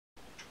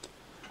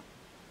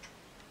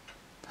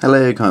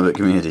Hello comic book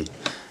community,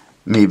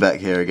 me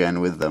back here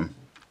again with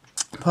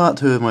part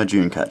 2 of my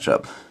June catch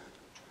up,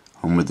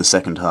 on with the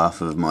second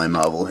half of my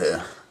Marvel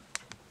here.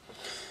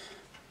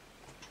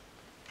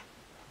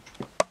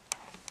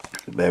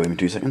 Bear with me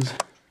 2 seconds.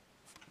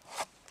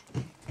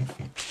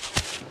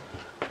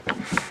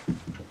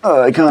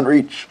 Oh, I can't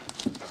reach.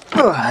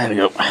 Oh, there we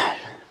go.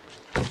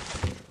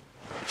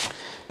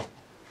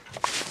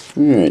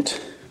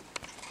 Right.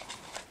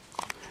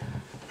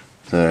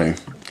 So,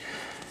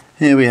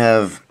 here we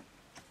have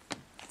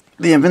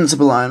The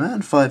Invincible Iron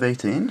Man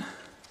 518,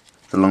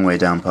 The Long Way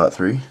Down Part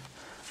 3.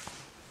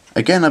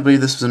 Again, I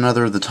believe this was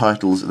another of the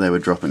titles that they were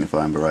dropping, if I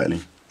remember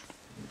rightly.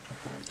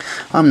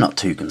 I'm not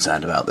too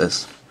concerned about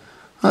this.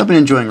 I've been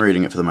enjoying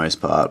reading it for the most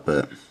part,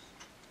 but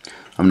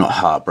I'm not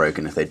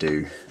heartbroken if they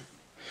do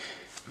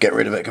get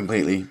rid of it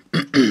completely.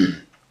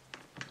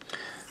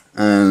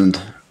 And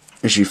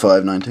issue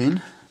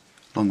 519,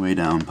 Long Way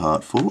Down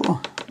Part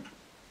 4.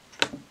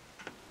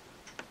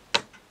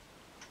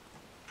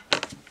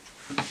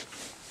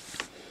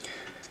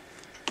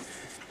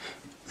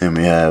 Then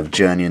we have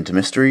Journey into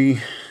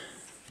Mystery,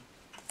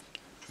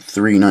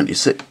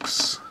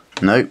 396.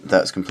 Nope,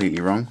 that's completely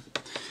wrong.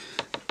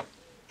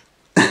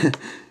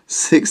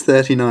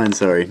 639,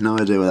 sorry, no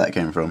idea where that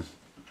came from.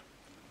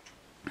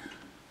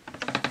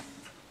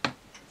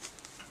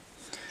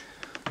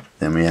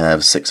 Then we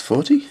have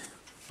 640.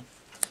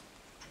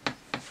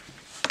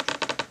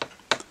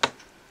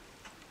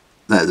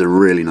 That is a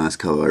really nice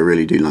cover, I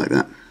really do like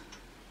that.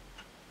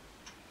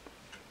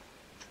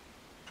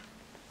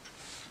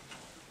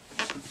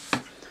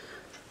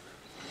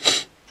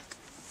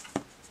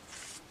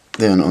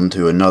 Then on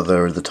to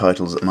another of the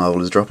titles that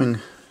Marvel is dropping.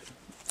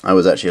 I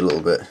was actually a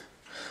little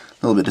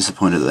bit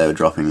disappointed that they were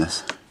dropping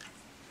this.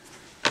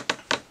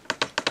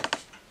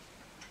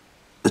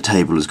 The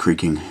table is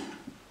creaking.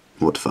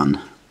 What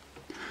fun.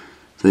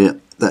 So yeah,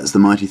 that's the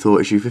Mighty Thor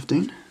issue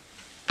 15.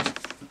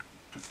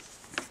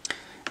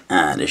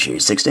 And issue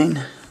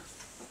 16.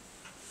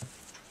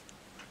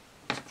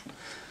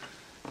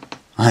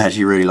 I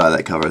actually really like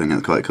that cover, I think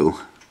that's quite cool.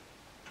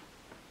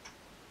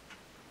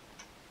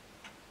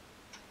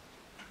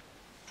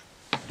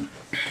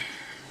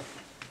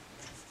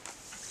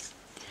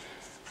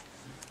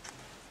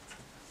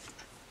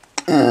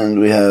 And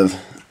we have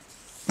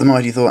the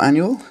Mighty Thor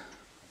Annual.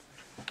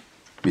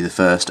 Be the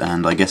first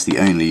and I guess the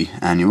only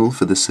annual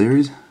for this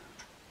series.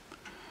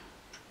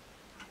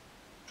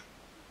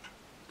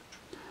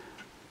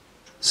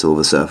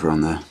 Silver Surfer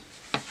on there.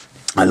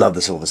 I love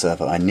the Silver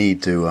Surfer. I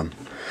need to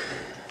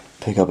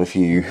pick up a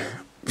few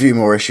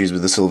more issues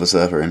with the Silver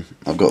Surfer in.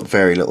 I've got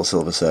very little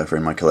Silver Surfer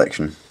in my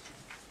collection.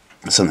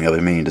 It's something I've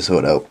been meaning to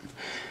sort out.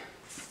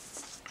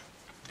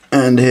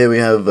 And here we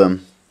have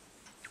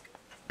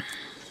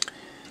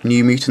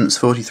New Mutants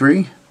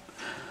 43,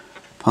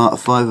 part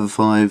 5 of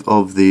 5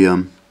 of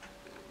the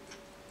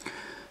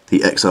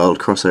Exiled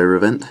crossover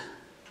event.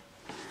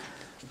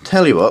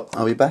 Tell you what,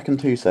 I'll be back in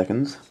 2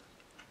 seconds.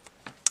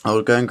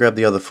 I'll go and grab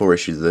the other 4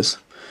 issues of this.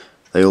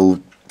 They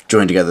all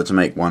join together to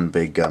make one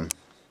big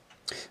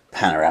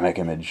panoramic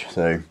image,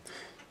 so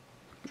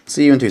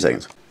see you in 2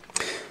 seconds.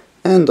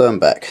 And I'm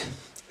back.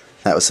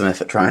 That was some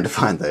effort trying to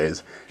find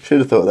those. Should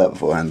have thought of that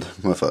beforehand.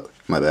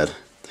 My bad.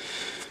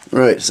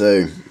 Right,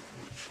 so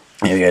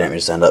here we go, let me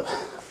just stand up.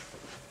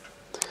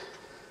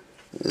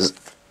 This is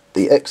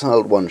the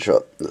Exiled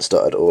one-shot that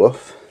started it all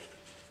off.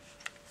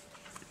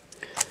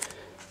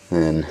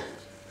 Then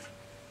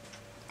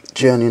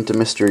Journey into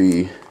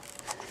Mystery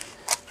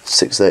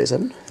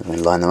 637, I'm going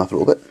to line them up a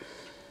little bit.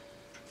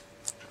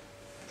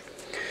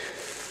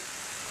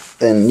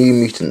 Then New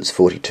Mutants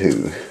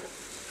 42.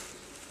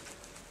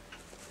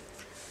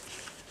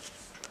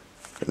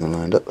 Get them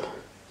lined up.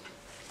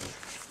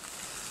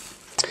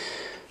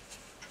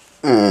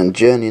 And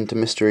Journey into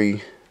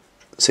Mystery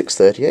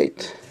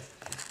 638.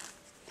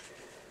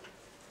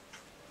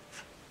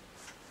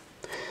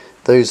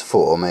 Those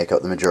 4 make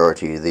up the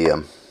majority of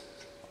the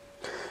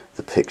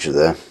picture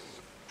there.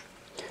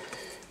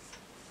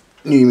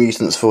 New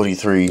Mutants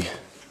 43.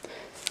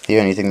 The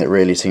only thing that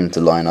really seems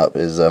to line up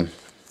is a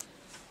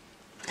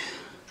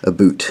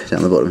boot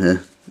down the bottom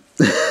here.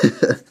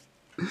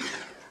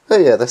 Oh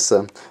yeah, that's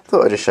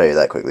thought I'd just show you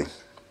that quickly.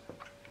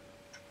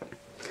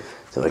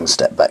 So I can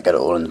step back, get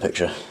it all in the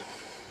picture.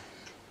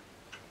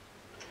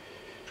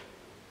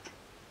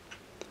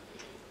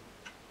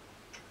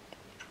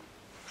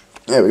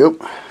 There we go.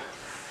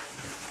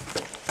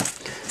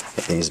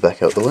 Get these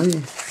back out the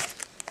way.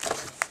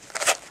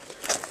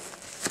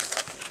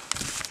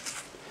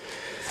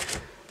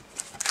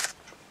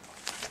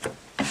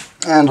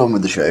 And on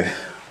with the show.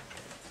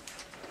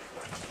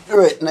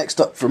 Alright, next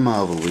up from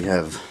Marvel we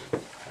have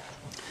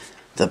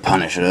The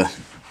Punisher,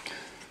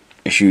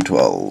 issue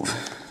 12.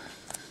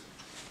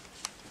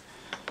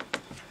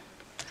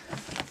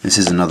 This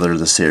is another of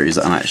the series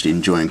that I'm actually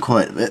enjoying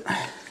quite a bit.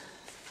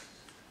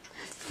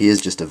 He is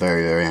just a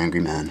very, very angry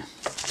man.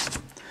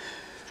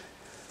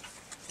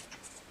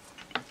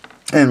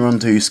 And we're on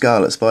to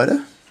Scarlet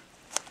Spider.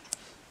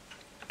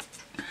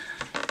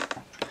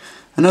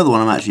 Another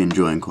one I'm actually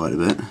enjoying quite a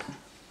bit.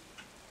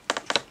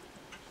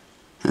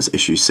 That's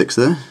issue 6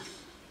 there.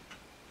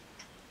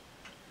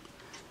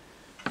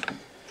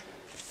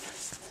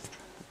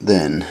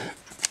 Then,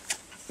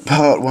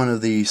 part 1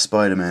 of the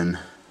Spider-Man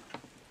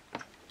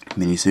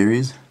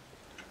miniseries.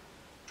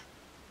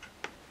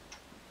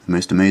 The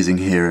Most Amazing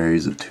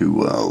Heroes of Two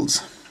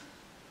Worlds.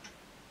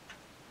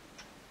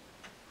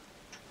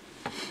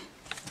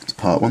 That's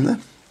part 1 there.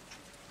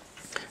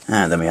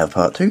 And then we have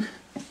part 2.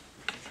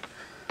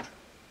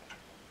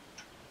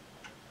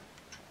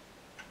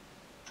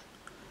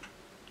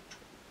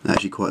 I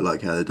actually quite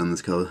like how they've done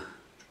this cover.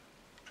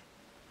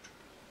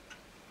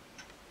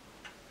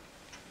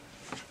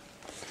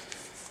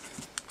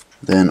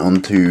 Then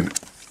on to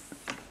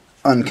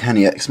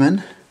Uncanny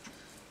X-Men,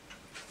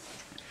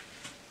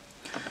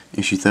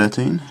 issue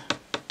 13.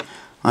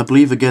 I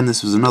believe again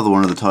this was another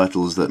one of the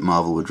titles that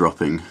Marvel were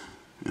dropping,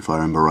 if I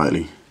remember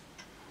rightly.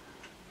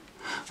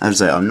 I have to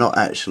say, I'm not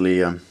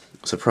actually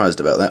surprised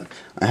about that.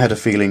 I had a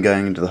feeling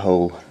going into the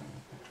whole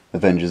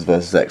Avengers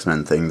vs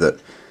X-Men thing that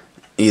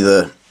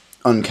either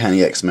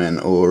Uncanny X-Men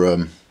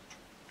or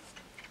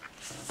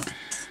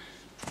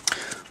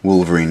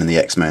Wolverine and the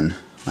X-Men,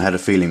 I had a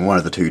feeling one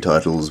of the two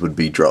titles would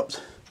be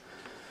dropped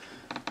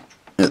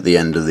at the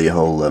end of the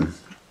whole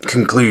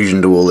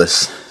conclusion to all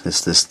this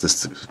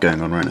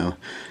going on right now.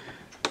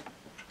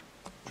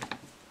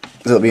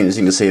 So it'll be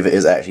interesting to see if it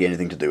is actually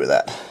anything to do with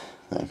that.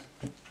 So.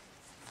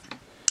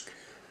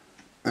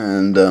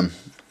 And is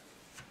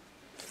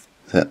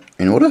that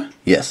in order?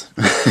 Yes.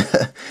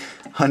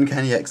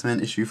 Uncanny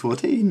X-Men issue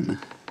 14.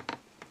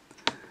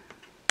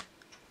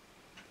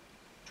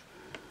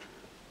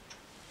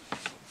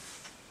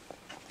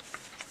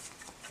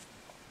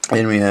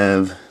 Then we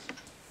have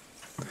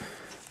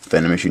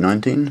Venom issue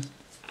 19,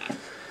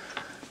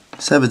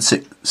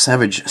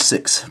 Savage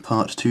 6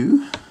 Part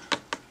 2,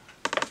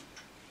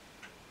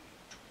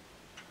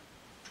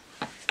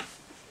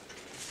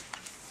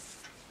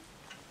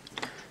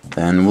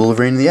 then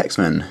Wolverine and the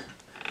X-Men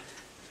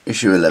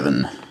issue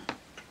 11.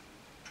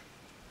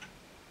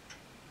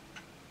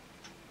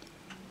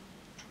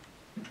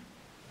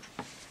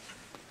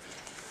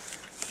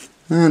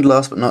 And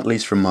last but not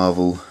least from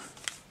Marvel,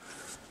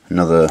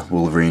 another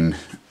Wolverine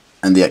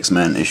and the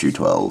X-Men issue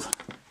 12.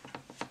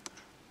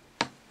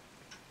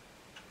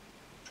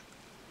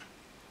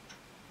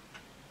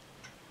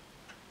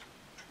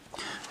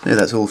 So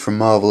that's all from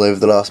Marvel over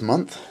the last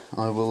month.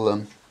 I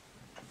will,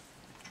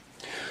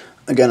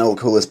 again I'll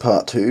call this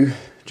part 2,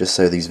 just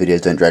so these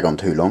videos don't drag on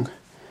too long.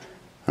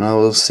 And I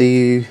will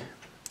see you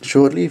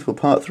shortly for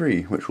part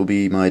 3, which will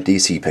be my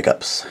DC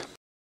pickups.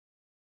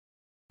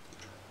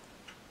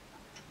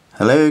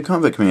 Hello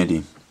comic book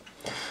community.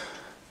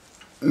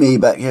 Me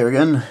back here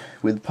again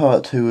with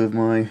part 2 of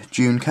my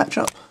June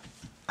catch-up.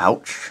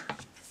 Ouch.